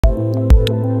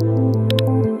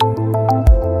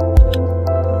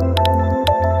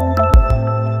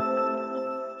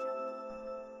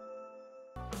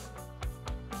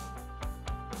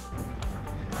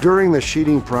During the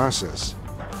sheeting process,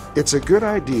 it's a good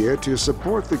idea to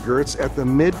support the girts at the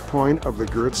midpoint of the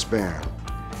girt span.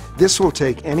 This will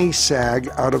take any sag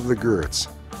out of the girts,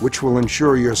 which will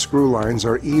ensure your screw lines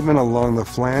are even along the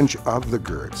flange of the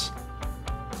girts.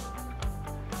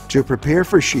 To prepare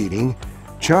for sheeting,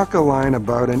 chalk a line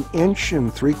about 1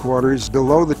 3/4 inches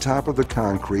below the top of the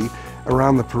concrete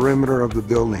around the perimeter of the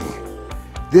building.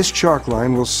 This chalk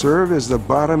line will serve as the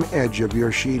bottom edge of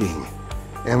your sheeting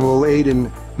and will aid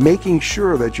in making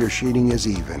sure that your sheeting is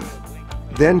even.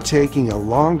 Then, taking a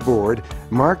long board,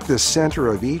 mark the center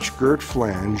of each girt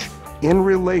flange in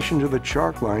relation to the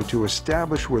chalk line to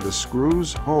establish where the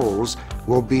screws' holes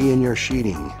will be in your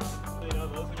sheeting.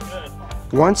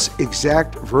 Once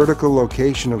exact vertical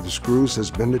location of the screws has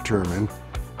been determined,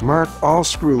 mark all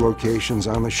screw locations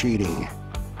on the sheeting.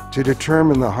 To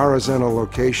determine the horizontal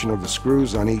location of the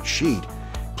screws on each sheet,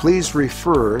 please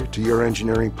refer to your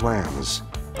engineering plans.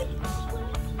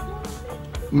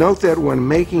 Note that when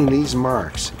making these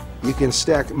marks, you can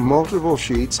stack multiple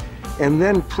sheets and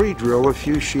then pre-drill a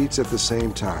few sheets at the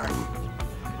same time.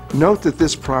 Note that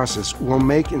this process will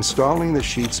make installing the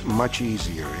sheets much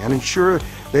easier and ensure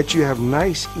that you have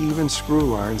nice even screw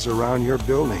lines around your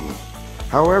building.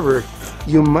 However,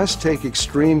 you must take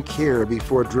extreme care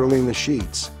before drilling the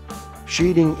sheets.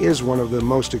 Sheeting is one of the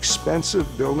most expensive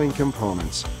building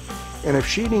components, and if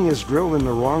sheeting is drilled in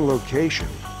the wrong location,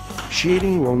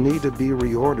 sheeting will need to be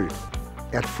reordered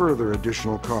at further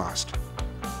additional cost.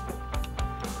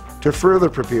 To further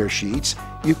prepare sheets,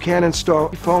 you can install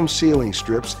foam sealing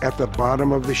strips at the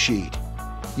bottom of the sheet,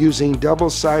 using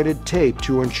double-sided tape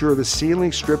to ensure the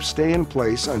sealing strips stay in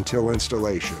place until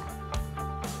installation.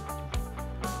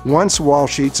 Once wall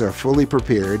sheets are fully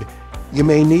prepared, you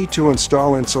may need to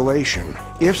install insulation.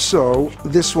 If so,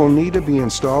 this will need to be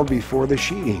installed before the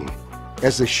sheeting,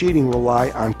 as the sheeting will lie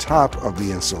on top of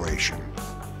the insulation.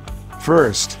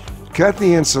 First, cut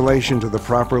the insulation to the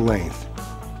proper length,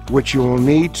 which you will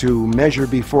need to measure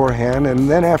beforehand, and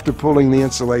then after pulling the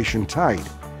insulation tight,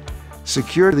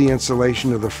 secure the insulation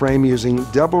to the frame using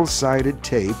double-sided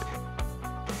tape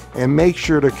and make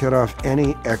sure to cut off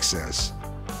any excess.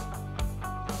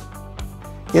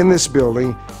 In this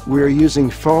building, we are using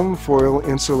foam foil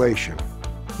insulation,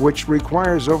 which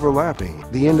requires overlapping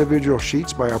the individual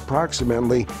sheets by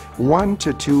approximately 1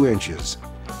 to 2 inches.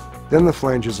 Then the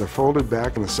flanges are folded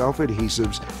back and the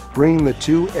self-adhesives bring the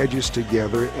two edges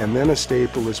together, and then a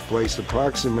staple is placed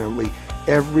approximately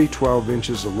every 12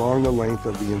 inches along the length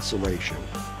of the insulation.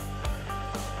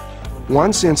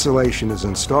 Once insulation is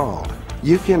installed,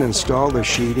 you can install the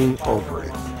sheeting over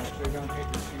it.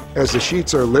 As the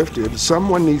sheets are lifted,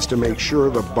 someone needs to make sure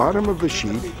the bottom of the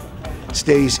sheet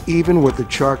stays even with the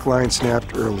chalk line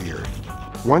snapped earlier.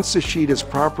 Once the sheet is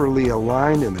properly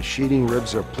aligned and the sheeting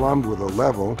ribs are plumbed with a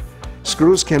level,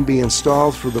 screws can be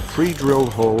installed through the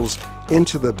pre-drilled holes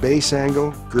into the base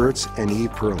angle, girts, and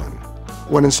E-purlin.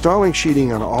 When installing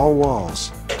sheeting on all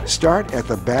walls, start at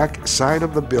the back side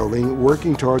of the building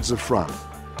working towards the front,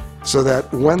 so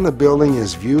that when the building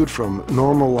is viewed from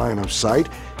normal line of sight,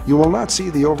 you will not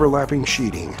see the overlapping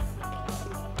sheeting.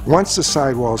 Once the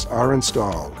sidewalls are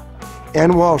installed,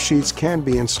 end wall sheets can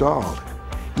be installed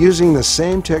using the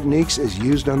same techniques as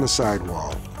used on the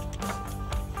sidewall.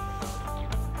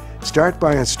 Start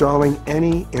by installing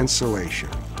any insulation.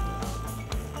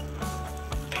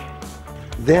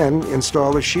 Then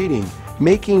install the sheeting,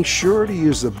 making sure to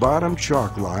use the bottom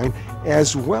chalk line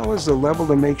as well as the level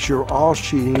to make sure all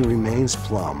sheeting remains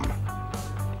plumb.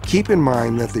 Keep in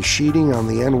mind that the sheeting on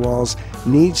the end walls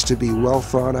needs to be well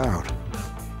thought out,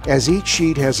 as each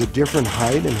sheet has a different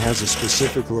height and has a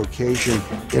specific location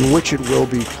in which it will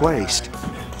be placed.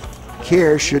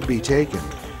 Care should be taken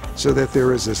so that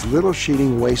there is as little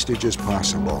sheeting wastage as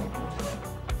possible.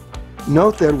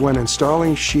 Note that when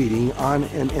installing sheeting on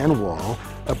an end wall,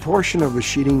 a portion of the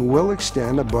sheeting will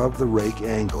extend above the rake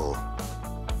angle.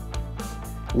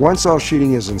 Once all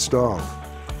sheeting is installed,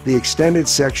 the extended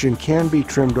section can be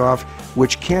trimmed off,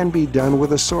 which can be done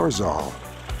with a Sawzall.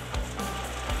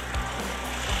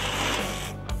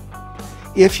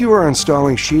 If you are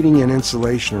installing sheeting and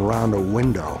insulation around a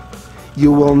window,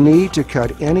 you will need to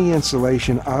cut any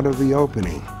insulation out of the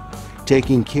opening,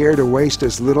 taking care to waste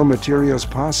as little material as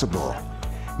possible.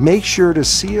 Make sure to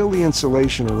seal the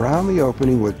insulation around the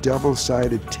opening with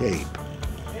double-sided tape.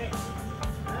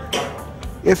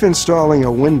 If installing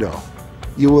a window,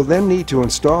 you will then need to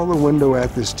install the window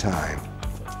at this time.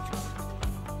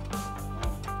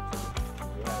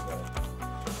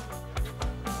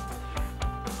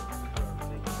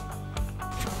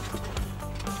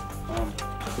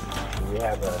 We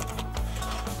have a...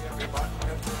 That's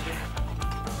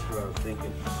what I was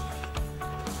thinking.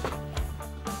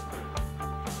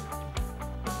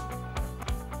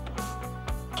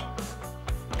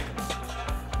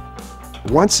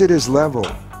 Once it is level,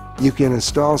 you can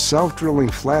install self-drilling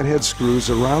flathead screws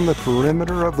around the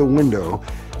perimeter of the window,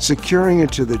 securing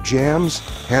it to the jambs,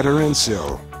 header, and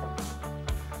sill.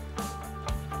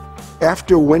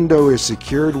 After window is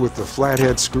secured with the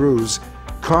flathead screws,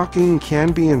 caulking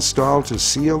can be installed to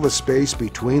seal the space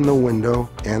between the window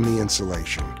and the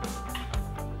insulation.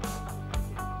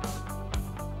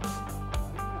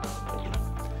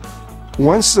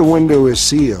 Once the window is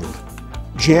sealed,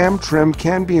 jamb trim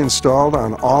can be installed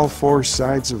on all four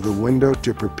sides of the window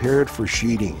to prepare it for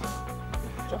sheeting.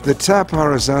 The top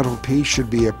horizontal piece should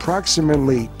be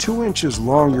approximately 2 inches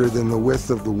longer than the width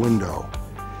of the window.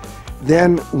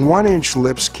 Then 1-inch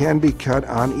lips can be cut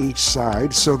on each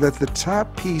side so that the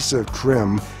top piece of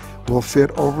trim will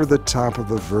fit over the top of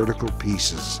the vertical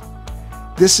pieces.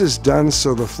 This is done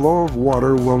so the flow of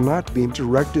water will not be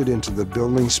directed into the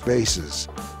building spaces.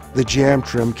 The jamb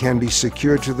trim can be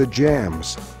secured to the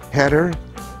jambs, header,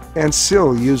 and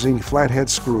sill using flathead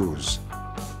screws.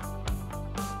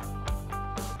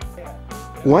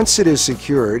 Once it is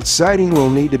secured, siding will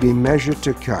need to be measured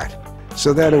to cut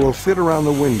so that it will fit around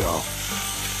the window.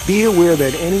 Be aware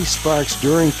that any sparks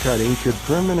during cutting could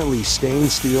permanently stain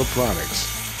steel products.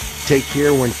 Take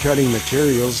care when cutting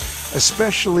materials,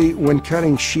 especially when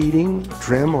cutting sheeting,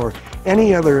 trim, or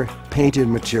any other painted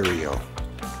material.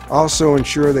 Also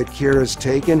ensure that care is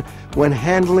taken when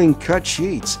handling cut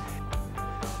sheets.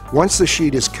 Once the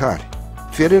sheet is cut,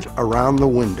 fit it around the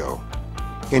window.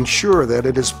 Ensure that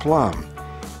it is plumb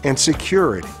and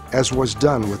secure it as was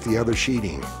done with the other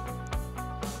sheeting.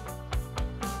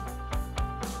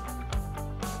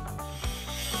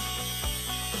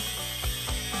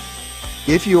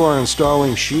 If you are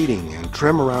installing sheeting and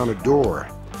trim around a door,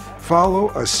 follow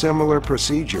a similar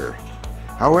procedure.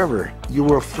 However, you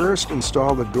will first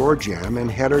install the door jamb and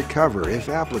header cover if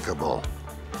applicable.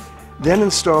 Then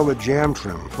install the jamb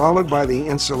trim, followed by the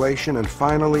insulation and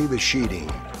finally the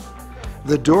sheeting.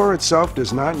 The door itself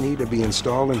does not need to be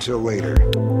installed until later.